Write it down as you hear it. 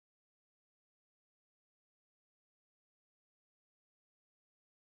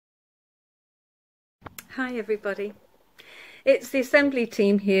Hi everybody. It's the assembly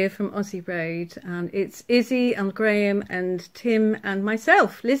team here from Ozzy Road, and it's Izzy and Graham and Tim and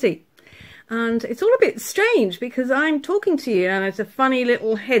myself, Lizzie. And it's all a bit strange because I'm talking to you and it's a funny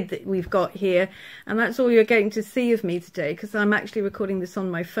little head that we've got here, and that's all you're getting to see of me today because I'm actually recording this on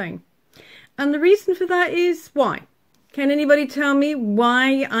my phone. And the reason for that is why? Can anybody tell me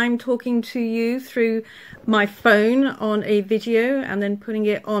why I'm talking to you through my phone on a video and then putting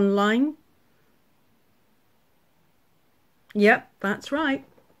it online? Yep, that's right.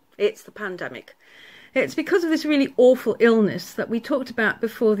 It's the pandemic. It's because of this really awful illness that we talked about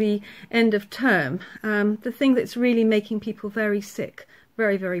before the end of term, the thing that's really making people very sick,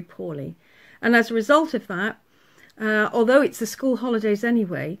 very, very poorly. And as a result of that, although it's the school holidays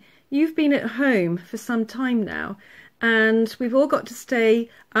anyway, you've been at home for some time now, and we've all got to stay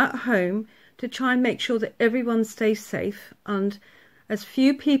at home to try and make sure that everyone stays safe and as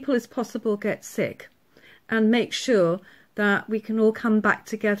few people as possible get sick, and make sure that we can all come back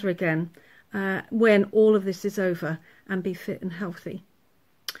together again when all of this is over and be fit and healthy.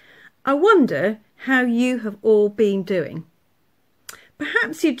 I wonder how you have all been doing.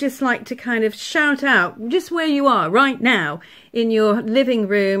 Perhaps you'd just like to kind of shout out just where you are right now in your living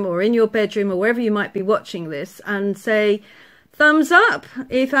room or in your bedroom or wherever you might be watching this and say thumbs up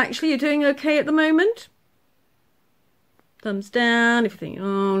if actually you're doing okay at the moment. Thumbs down if you think,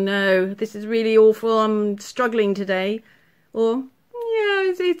 oh no, this is really awful, I'm struggling today. Or,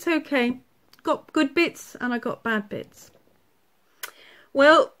 yeah, it's okay. Got good bits and I got bad bits.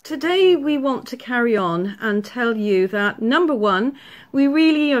 Well, today we want to carry on and tell you that, number one, we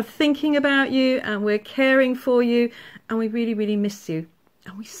really are thinking about you and we're caring for you and we really, really miss you.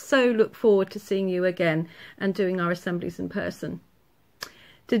 And we so look forward to seeing you again and doing our assemblies in person.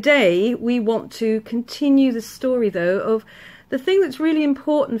 Today, we want to continue the story, though, of the thing that's really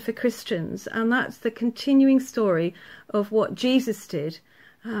important for Christians, and that's the continuing story of what Jesus did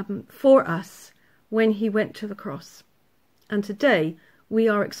for us when he went to the cross. And today, we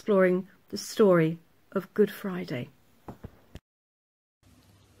are exploring the story of Good Friday.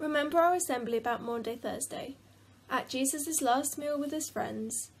 Remember our assembly about Maundy Thursday. At Jesus' last meal with his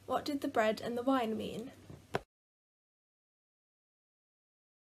friends, what did the bread and the wine mean?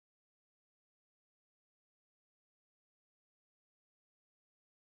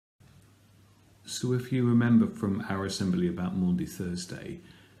 So if you remember from our assembly about Maundy Thursday,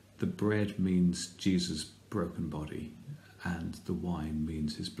 the bread means Jesus' broken body and the wine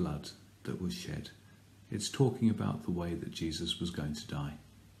means his blood that was shed. It's talking about the way that Jesus was going to die.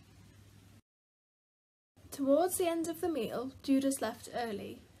 Towards the end of the meal, Judas left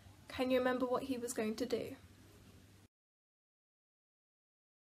early. Can you remember what he was going to do?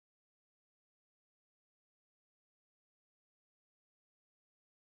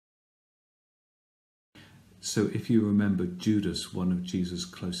 So if you remember, Judas, one of Jesus'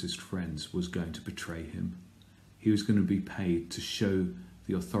 closest friends, was going to betray him. He was going to be paid to show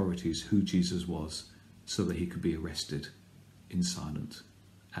the authorities who Jesus was so that he could be arrested in silence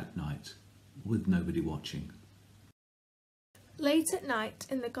at night with nobody watching. Late at night,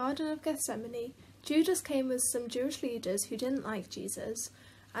 in the Garden of Gethsemane, Judas came with some Jewish leaders who didn't like Jesus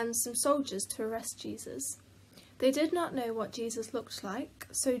and some soldiers to arrest Jesus. They did not know what Jesus looked like,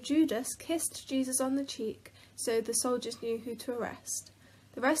 so Judas kissed Jesus on the cheek so the soldiers knew who to arrest.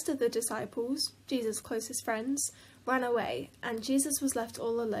 The rest of the disciples, Jesus' closest friends, ran away, and Jesus was left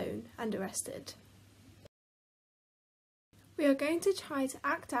all alone and arrested. We are going to try to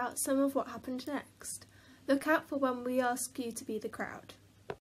act out some of what happened next. Look out for when we ask you to be the crowd.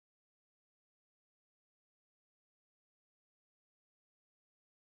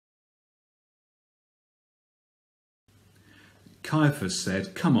 Caiaphas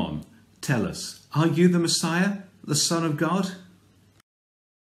said, "Come on, tell us, are you the Messiah, the Son of God?"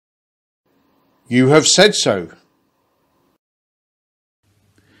 You have said so.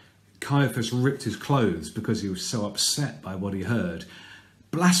 Caiaphas ripped his clothes because he was so upset by what he heard.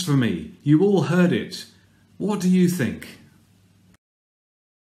 "Blasphemy! You all heard it. What do you think?"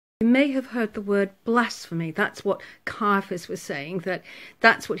 You may have heard the word blasphemy. That's what Caiaphas was saying,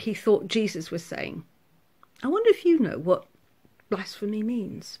 that's what he thought Jesus was saying. I wonder if you know what blasphemy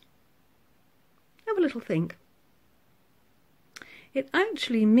means. Have a little think. It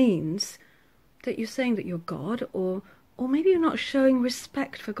actually means that you're saying that you're God, or maybe you're not showing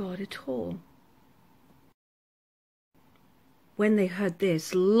respect for God at all. When they heard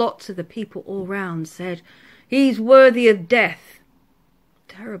this, lots of the people all round said, "He's worthy of death."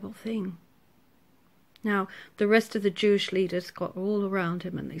 Terrible thing. Now, the rest of the Jewish leaders got all around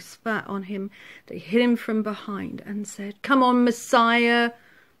him and they spat on him. They hit him from behind and said, "Come on, Messiah,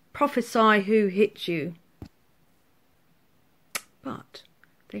 prophesy who hit you." But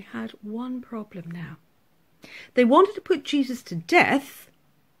they had one problem now. They wanted to put Jesus to death,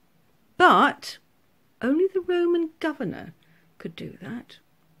 but only the Roman governor could do that.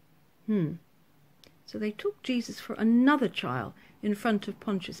 So they took Jesus for another trial in front of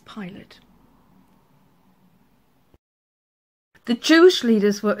Pontius Pilate. The Jewish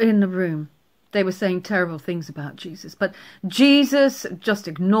leaders were in the room. They were saying terrible things about Jesus, but Jesus just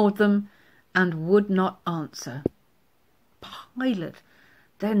ignored them and would not answer. Pilate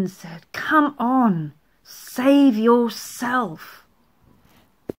then said, "Come on, save yourself."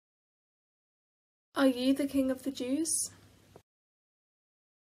 Are you the King of the Jews?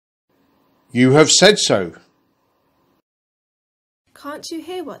 You have said so. Can't you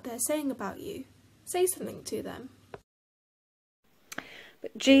hear what they're saying about you? Say something to them.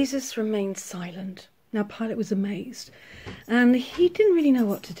 But Jesus remained silent. Now Pilate was amazed, and he didn't really know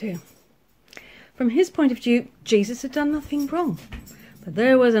what to do. From his point of view, Jesus had done nothing wrong. But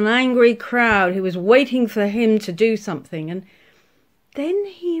there was an angry crowd who was waiting for him to do something, and then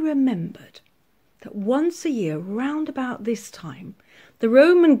he remembered that once a year, round about this time, the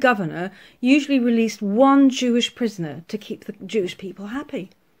Roman governor usually released one Jewish prisoner to keep the Jewish people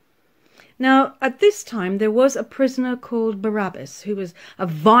happy. Now, at this time, there was a prisoner called Barabbas, who was a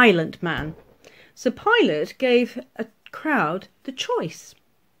violent man. So Pilate gave a crowd the choice.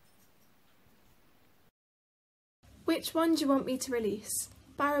 Which one do you want me to release?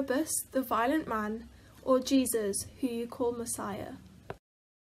 Barabbas, the violent man, or Jesus, who you call Messiah?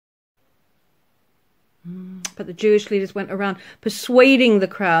 But the Jewish leaders went around persuading the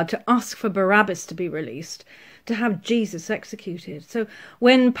crowd to ask for Barabbas to be released, to have Jesus executed. So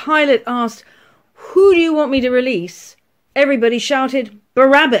when Pilate asked, "Who do you want me to release?" everybody shouted,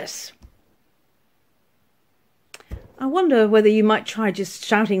 "Barabbas." I wonder whether you might try just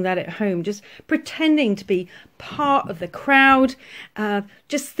shouting that at home, just pretending to be part of the crowd,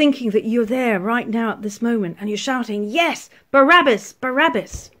 just thinking that you're there right now at this moment and you're shouting, "Yes, Barabbas,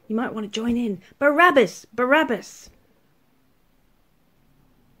 Barabbas." You might want to join in. Barabbas, Barabbas.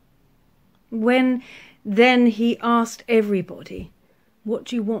 When then he asked everybody, "What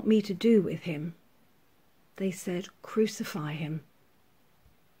do you want me to do with him?" They said, "Crucify him."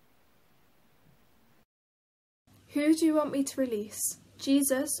 Who do you want me to release?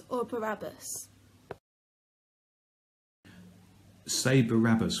 Jesus or Barabbas? Say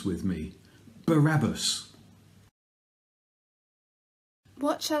Barabbas with me. Barabbas.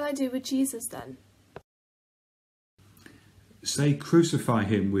 What shall I do with Jesus then? Say crucify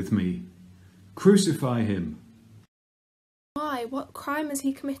him with me. Crucify him. Why? What crime has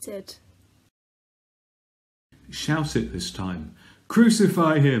he committed? Shout it this time.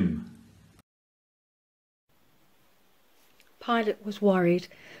 Crucify him. Pilate was worried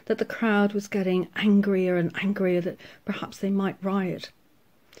that the crowd was getting angrier and angrier, that perhaps they might riot.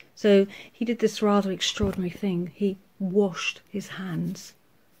 So he did this rather extraordinary thing. He washed his hands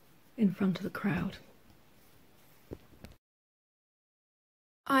in front of the crowd.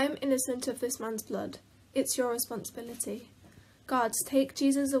 I am innocent of this man's blood. It's your responsibility. Guards, take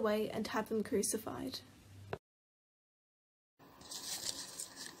Jesus away and have him crucified.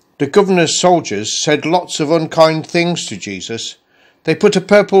 The governor's soldiers said lots of unkind things to Jesus. They put a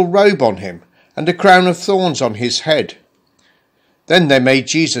purple robe on him and a crown of thorns on his head. Then they made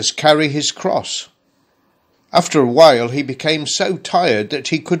Jesus carry his cross. After a while he became so tired that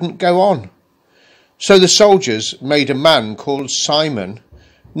he couldn't go on. So the soldiers made a man called Simon,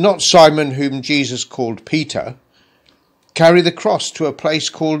 not Simon whom Jesus called Peter, carry the cross to a place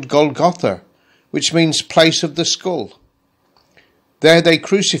called Golgotha, which means place of the skull. There they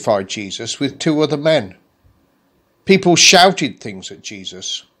crucified Jesus with two other men. People shouted things at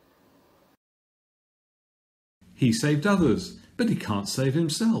Jesus. He saved others, but he can't save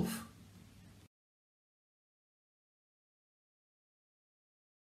himself.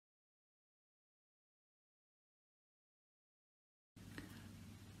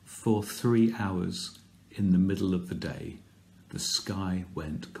 For 3 hours in the middle of the day, the sky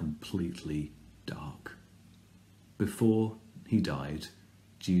went completely dark. Before he died,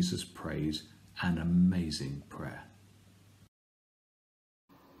 Jesus prayed an amazing prayer.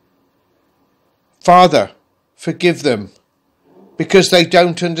 Father, forgive them, because they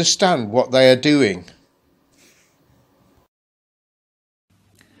don't understand what they are doing.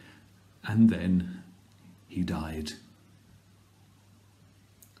 And then he died.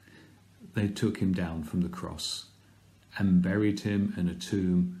 They took him down from the cross and buried him in a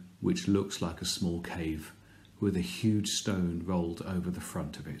tomb which looks like a small cave, with a huge stone rolled over the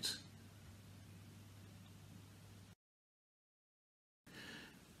front of it.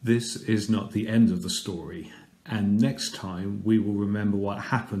 This is not the end of the story, And next time we will remember what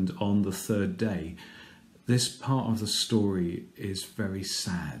happened on the third day. This part of the story is very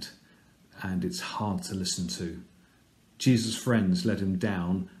sad and it's hard to listen to. Jesus' friends let him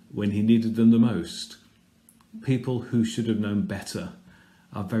down when he needed them the most. People who should have known better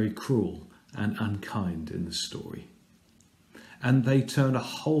are very cruel and unkind in this story. And they turned a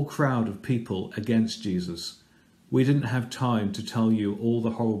whole crowd of people against Jesus. We didn't have time to tell you all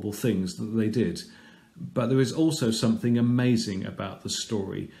the horrible things that they did, but there is also something amazing about the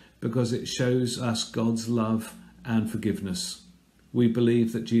story because it shows us God's love and forgiveness. We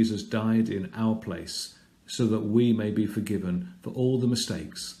believe that Jesus died in our place so that we may be forgiven for all the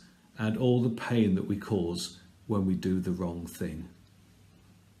mistakes and all the pain that we cause when we do the wrong thing.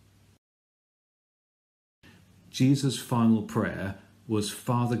 Jesus' final prayer was,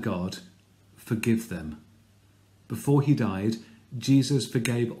 "Father God, forgive them." Before he died, Jesus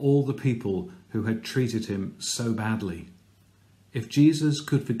forgave all the people who had treated him so badly. If Jesus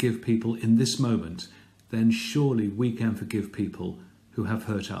could forgive people in this moment, then surely we can forgive people who have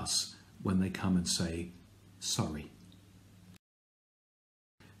hurt us when they come and say, sorry.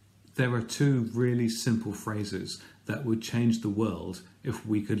 There are two really simple phrases that would change the world if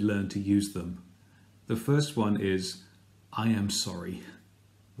we could learn to use them. The first one is, I am sorry,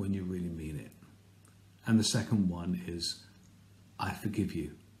 when you really mean it. And the second one is, I forgive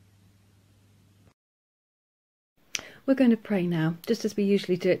you. We're going to pray now, just as we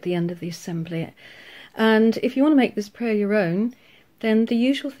usually do at the end of the assembly. And if you want to make this prayer your own, then the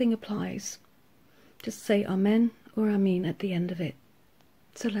usual thing applies. Just say Amen or Amen at the end of it.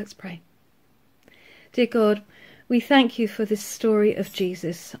 So let's pray. Dear God, we thank you for this story of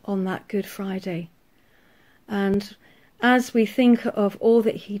Jesus on that Good Friday. And as we think of all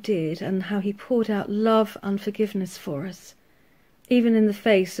that he did and how he poured out love and forgiveness for us, even in the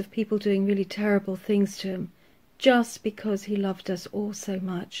face of people doing really terrible things to him, just because he loved us all so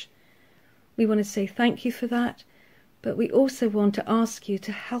much. We want to say thank you for that, but we also want to ask you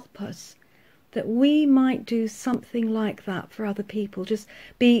to help us that we might do something like that for other people. Just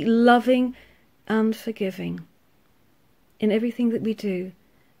be loving and forgiving in everything that we do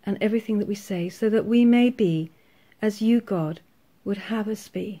and everything that we say, so that we may be as you, God, would have us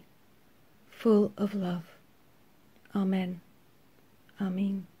be, full of love. Amen.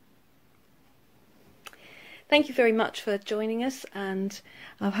 Amen. Thank you very much for joining us, and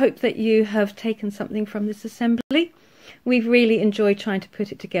I hope that you have taken something from this assembly. We've really enjoyed trying to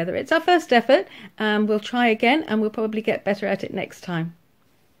put it together. It's our first effort, and we'll try again, and we'll probably get better at it next time.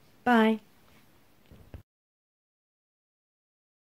 Bye.